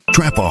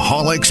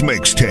Trapaholics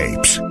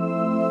Mixtapes.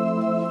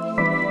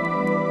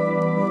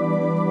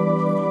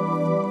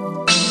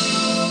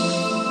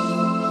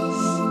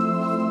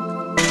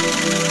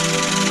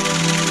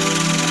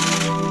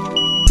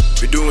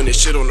 We doing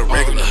this shit on the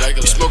regular.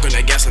 We smoking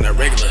that gas on the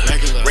regular.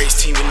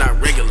 Race team, we not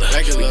regular.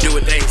 We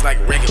doing things like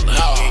regular.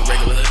 We ain't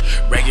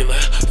regular.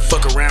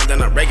 Fuck around,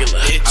 then I'm regular.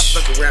 I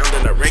fuck around,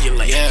 then I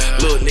regulate.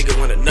 Little nigga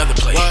want another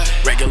play.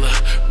 Regular.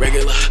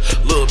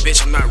 Little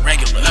bitch, I'm not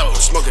regular.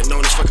 Smoking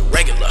on this fucking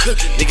regular.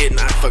 Nigga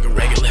not fucking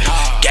regular.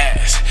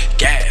 Gas.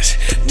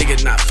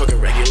 Nigga not fucking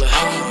regular.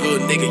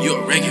 Little nigga, you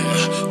a regular.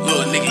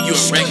 Little nigga, you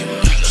a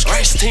regular.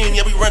 Race team,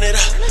 yeah, we run it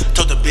up.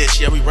 Told the bitch,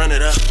 yeah, we run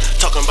it up.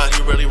 Talking about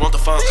he really want the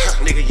funk.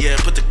 Nigga, yeah,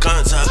 put the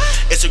guns up.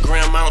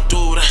 Instagram, I don't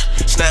do that.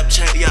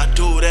 Snapchat, yeah, I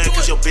do that.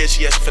 Cause your bitch,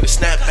 yeah, she finna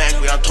snap back.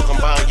 We all talking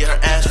about, yeah, her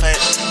ass fat.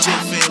 Chick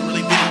fit,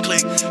 really big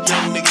click.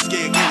 Young niggas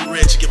scared, getting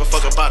rich. Give a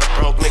fuck about a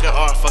broke nigga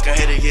or a fucking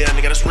hater, yeah,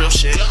 nigga, that's real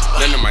shit.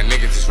 None of my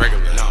niggas is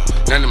regular.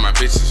 None of my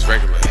bitches is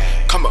regular.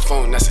 Call my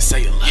phone, that's a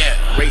cellular.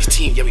 Race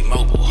team, yeah, we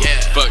mobile.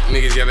 Fuck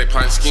niggas, yeah, they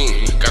plotting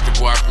schemes. Got the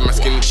guap in my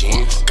skinny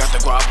jeans. Got the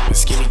guap in my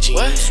skinny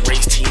jeans.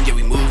 Race team, yeah,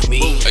 we move me.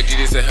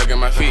 Adidas that hugging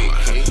my feet.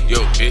 Yo,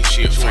 bitch,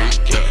 she a freak.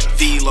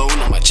 V-loan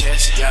on my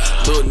chest.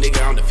 Little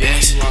nigga on the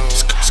vest.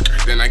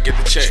 Then I get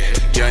the check.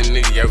 Young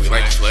nigga, yeah, we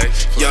like to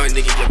flex. Young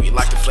nigga, yeah, we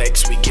like to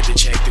flex. We get the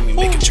check, then we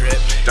make a trip.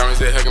 Diamonds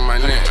that hugging my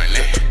neck.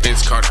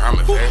 Vince Carter, I'm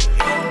a vet.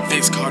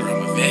 Vince Carter,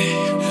 I'm a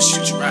vet.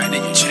 Shoot you right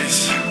in your chest.